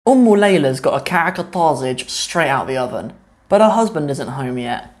Layla's got a ka'ka tazij straight out the oven, but her husband isn't home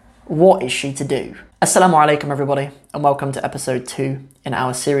yet. What is she to do? Assalamu alaikum everybody, and welcome to episode 2 in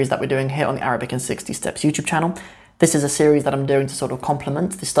our series that we're doing here on the Arabic in 60 Steps YouTube channel. This is a series that I'm doing to sort of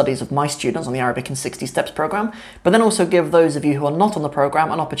complement the studies of my students on the Arabic in 60 Steps program, but then also give those of you who are not on the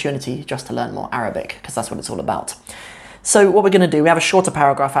program an opportunity just to learn more Arabic, because that's what it's all about. So what we're going to do, we have a shorter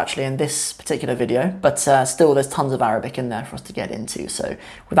paragraph actually in this particular video, but still there's tons of Arabic in there for us to get into. So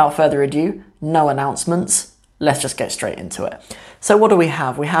without further ado, no announcements, let's just get straight into it. So what do we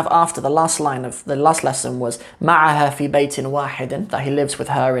have? We have after the last line of the last lesson was معها في بيت واحد, that he lives with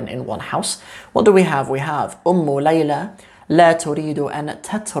her in one house. What do we have? We have ليلى لا تريد أن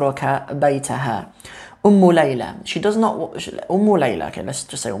تترك بيتها. ليلى, she does not, ليلى, okay, let's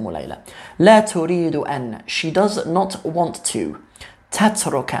just say ليلى. لا تريد أن, she does not want to.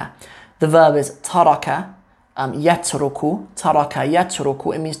 تترك, the verb is ترك, يترك, ترك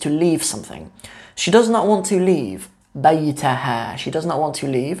يترك, it means to leave something. She does not want to leave بيتها, she does not want to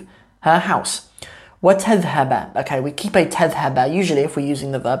leave her house. وتذهب, okay, we keep a تذهب, usually if we're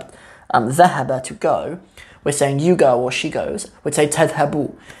using the verb ذهب, to go, we're saying you go or she goes, we'd say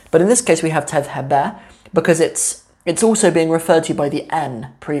تذهبوا. But in this case we have تذهب because it's also being referred to by the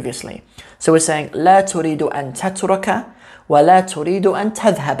N previously. So we're saying لا تريد أن تترك ولا تريد أن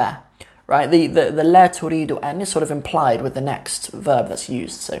تذهب. Right, the لا تريد أن is sort of implied with the next verb that's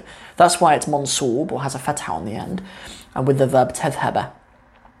used. So that's why it's منصوب or has a fatha on the end, and with the verb تذهب.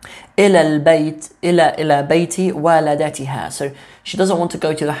 إلى بيت والدتها. So she doesn't want to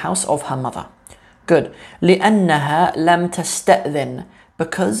go to the house of her mother. Good. لأنها لم تستأذن,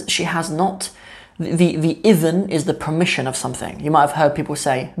 because she has not. The idhn is the permission of something. You might have heard people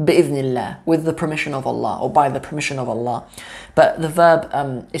say بإذن الله, with the permission of Allah, or by the permission of Allah. But the verb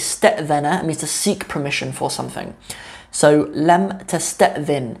استأذن means to seek permission for something. So لم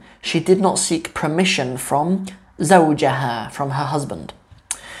تستأذن, she did not seek permission from زوجها, from her husband.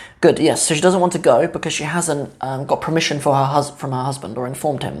 Good, yes, so she doesn't want to go because she hasn't got permission from her husband, or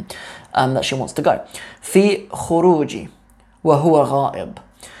informed him that she wants to go. في خروجي وهو غائب.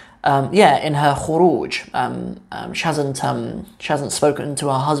 In her khuruj, she hasn't spoken to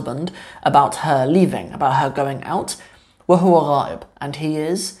her husband about her leaving, about her going out. وهو غائب, and he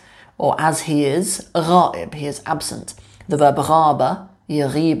is, or as he is, غائب, he is absent. The verb غاب,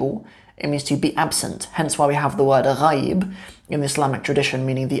 يغيب, it means to be absent. Hence why we have the word ghaib in the Islamic tradition,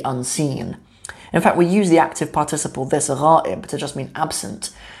 meaning the unseen. In fact, we use the active participle this ghaib to just mean absent.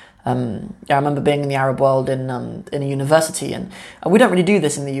 I remember being in the Arab world in a university, and we don't really do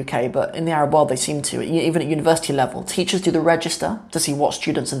this in the UK, but in the Arab world they seem to. Even at university level, teachers do the register to see what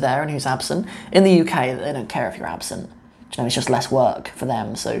students are there and who's absent. In the UK, they don't care if you're absent. It's just less work for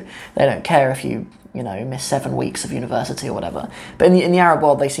them, so they don't care if you miss 7 weeks of university or whatever. But in the Arab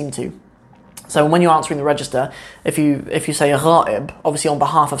world, they seem to. So when you're answering the register, if you say ghaib, obviously on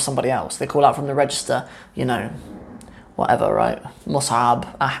behalf of somebody else, they call out from the register, whatever, right? Mus'ab,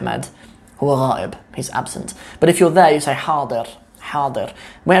 Ahmed, huwa ghaib, he's absent. But if you're there, you say hadir.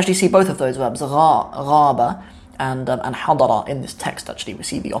 We actually see both of those verbs, ghaba and hadara, in this text. Actually, we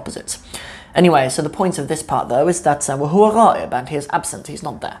see the opposites. Anyway, so the point of this part though is that huwa ghaib, and he is absent, he's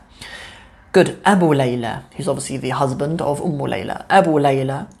not there. Good. Abu Layla, he's obviously the husband of Layla. Abu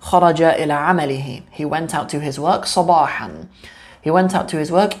Layla kharaja ila amalihi, he went out to his work sabahan. He went out to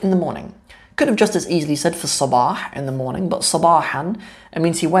his work in the morning. Could have just as easily said for sabah, in the morning, but sabahan, it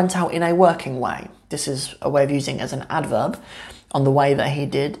means he went out in a working way. This is a way of using it as an adverb on the way that he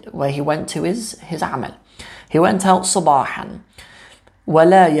did, where he went to his amal. He went out sabahan.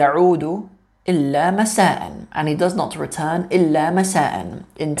 وَلَا يَعُودُ إِلَّا مَسَاءً, and he does not return إِلَّا مَسَاءً,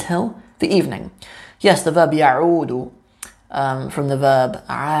 until the evening. Yes, the verb يَعُودُ, from the verb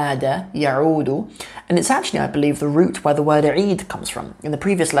عاد يعود, and it's actually, I believe, the root where the word Eid comes from. In the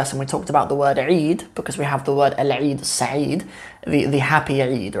previous lesson we talked about the word Eid because we have the word al-Eid, Sa'id, the happy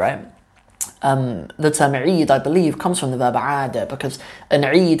Eid, right? The term Eid, I believe, comes from the verb عاد, because an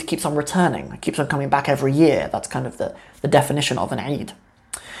Eid keeps on returning, it keeps on coming back every year. That's kind of the definition of an Eid.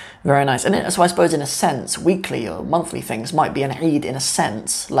 Very nice. And so I suppose in a sense, weekly or monthly things might be an Eid in a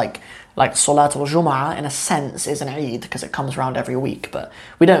sense, like Salat al-Jum'ah in a sense is an Eid because it comes around every week. But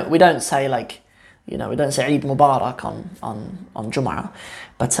we don't say we don't say Eid Mubarak on Jum'ah,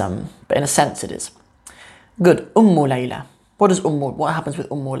 but in a sense it is. Good. Layla. What happens with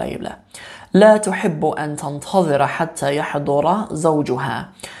Layla? لا تحب أن تنتظر حتى يحضر زوجها.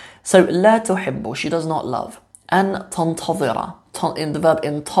 So لا تحب, she does not love. أن تنتظر, in the verb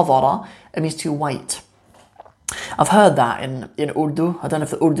انتظر, it means to wait. I've heard that in Urdu. I don't know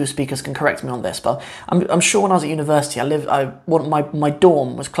if the Urdu speakers can correct me on this, but I'm sure when I was at university, my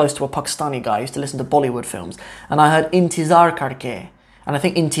dorm was close to a Pakistani guy who used to listen to Bollywood films, and I heard intizar karke, and I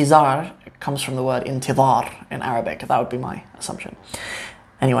think intizar comes from the word intidar in Arabic. That would be my assumption.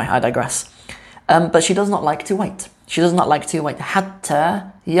 Anyway, I digress. But she does not like to wait. She does not like to wait.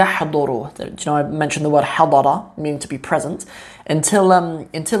 Hatta yahduru. Do you know I mentioned the word hadara, meaning to be present, until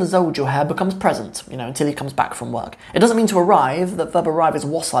zawjuha becomes present. You know, until he comes back from work. It doesn't mean to arrive. The verb arrive is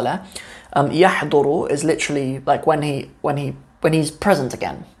wasala. Yahduru is literally like when he's present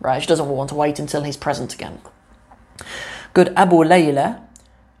again. Right? She doesn't want to wait until he's present again. Good. Abu Layla.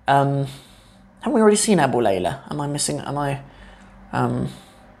 Haven't we already seen Abu Layla? Am I missing?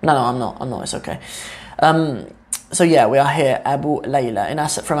 No, I'm not. It's okay. So yeah, we are here, Abu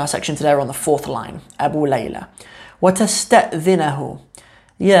Layla. From our section today, we're on the 4th line. Abu Layla. وَتَسْتَأْذِنَهُ.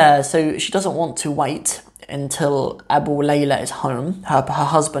 Yeah, so she doesn't want to wait until Abu Layla is home. Her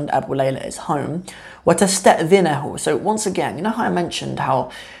husband, Abu Layla, is home. وَتَسْتَأْذِنَهُ. So once again, you know how I mentioned how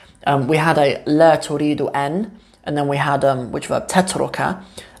we had a لَا تُرِيدُ أَن, and then we had, which verb, تَتْرُكَ,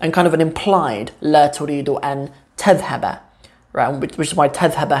 and kind of an implied لَا تُرِيدُ أَن تَذْهَبَ. Right, which is why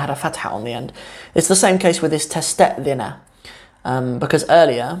tadhhaba had a fatha on the end. It's the same case with this tasta'dhina, because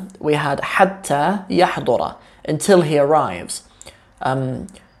earlier we had hatta yahdura, until he arrives. So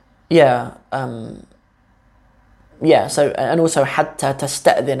and also hatta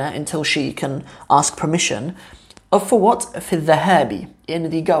tasta'dhina, until she can ask permission for what? في الذهاب, in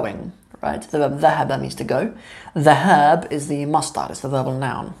the going. Right, the verb dhahaba means to go. Dhahab is the masdar, it's the verbal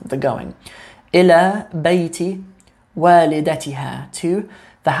noun, the going. إلى بيت والدتها, to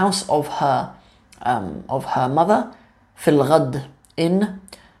the house of her mother. في الغد, in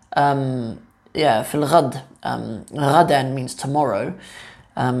في الغد, غدا means tomorrow.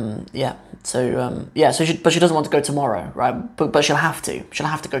 But she doesn't want to go tomorrow, right? But she'll have to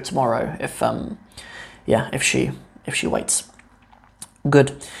go tomorrow if she waits.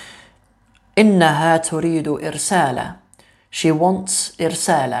 Good. إنها تريد إرسال. She wants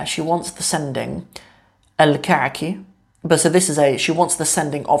إرسال. She wants the sending. Al-Ka'ki, but so this is she wants the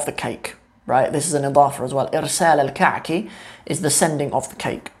sending of the cake, right? This is an idafa as well. Irsal al-Ka'ki is the sending of the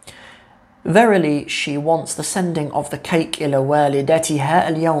cake. Verily, she wants the sending of the cake ila walidatiha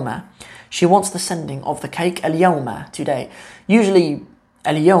al-yawma. She wants the sending of the cake al-yawma, today. Usually,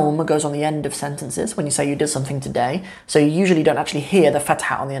 al-yawm goes on the end of sentences when you say you did something today, so you usually don't actually hear the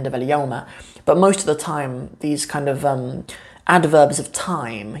fatha on the end of al-yawma, but most of the time, these kind of adverbs of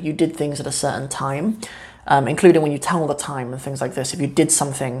time, you did things at a certain time, including when you tell the time and things like this. If you did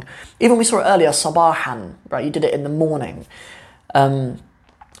something, even we saw it earlier, sabahan, right? You did it in the morning.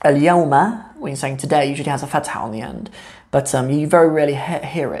 Al-yawma, when you're saying today, usually has a fatha on the end, but you very rarely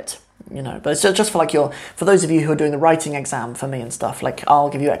hear it, you know. But it's just for those of you who are doing the writing exam for me and stuff, like I'll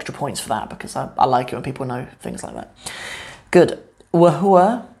give you extra points for that because I like it when people know things like that. Good.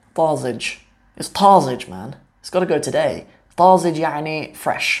 وهو طازج. It's طازج, man. It's got to go today. طازج يعني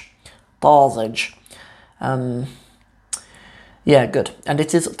fresh. طازج. Good. And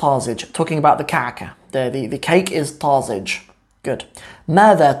it is طازج. Talking about the ka'ka. The cake is طازج. Good.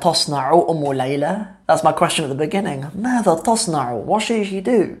 ماذا تصنع أم ليلى? That's my question at the beginning. ماذا تصنع? What should she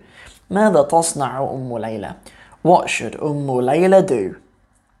do? ماذا تصنع أم ليلى? What should Leyla do?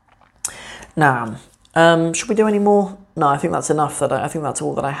 Now, should we do any more? No, I think that's enough. I think that's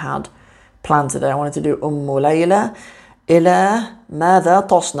all that I had planned today. I wanted to do Leyla. إلى ماذا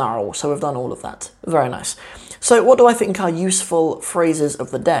تصنع? So we've done all of that. Very nice. So what do I think are useful phrases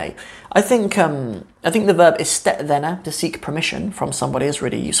of the day? I think the verb استأذن, to seek permission from somebody, is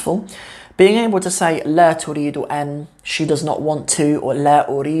really useful. Being able to say لا تريد أن, she does not want to, or لا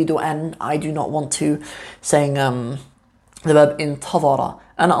أريد أن, I do not want to. Saying the verb انتظر,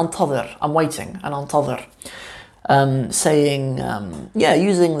 أنا أنتظر, I'm waiting, أنا أنتظر. Saying,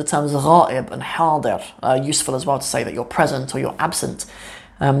 using the terms غائب and حاضر, useful as well to say that you're present or you're absent.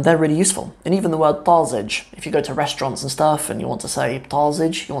 They're really useful. And even the word طازج, if you go to restaurants and stuff and you want to say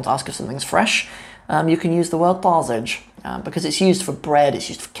طازج, you want to ask if something's fresh, you can use the word طازج, because it's used for bread, it's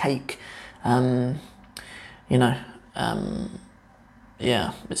used for cake, it's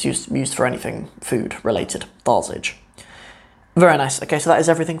used for anything food related. طازج. Very nice. Okay, so that is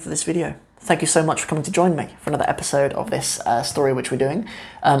everything for this video. Thank you so much for coming to join me for another episode of this story which we're doing.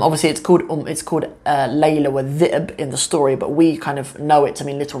 Obviously, it's called Layla wa Dhi'b in the story, but we kind of know it to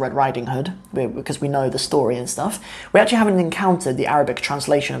mean Little Red Riding Hood because we know the story and stuff. We actually haven't encountered the Arabic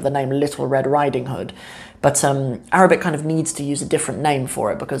translation of the name Little Red Riding Hood, but Arabic kind of needs to use a different name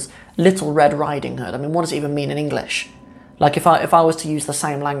for it because Little Red Riding Hood, I mean, what does it even mean in English? Like if I was to use the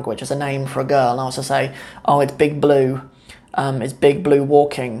same language as a name for a girl, and I was to say, oh, it's Big Blue, it's Big Blue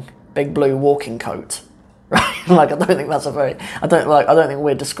walking coat, right? Like I don't think that's I don't think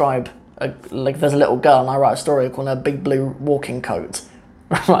we'd describe like if there's a little girl and I write a story calling her Big Blue walking coat.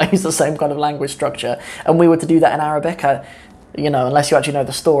 Right, use the same kind of language structure, and we were to do that in Arabic, unless you actually know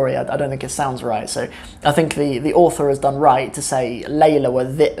the story, I don't think it sounds right. So I think the author has done right to say Layla wa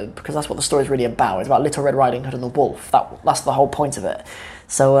Dhi'b, because that's what the story's really about. It's about Little Red Riding Hood and the wolf. That's the whole point of it.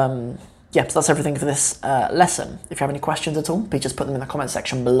 So so that's everything for this lesson. If you have any questions at all, please just put them in the comment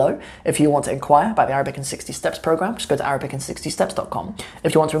section below. If you want to inquire about the Arabic in 60 Steps program, just go to arabic60steps.com.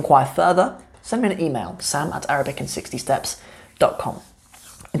 If you want to inquire further, send me an email, sam@arabic60steps.com.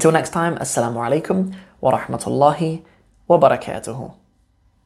 Until next time, assalamu alaikum wa rahmatullahi wa barakatuhu.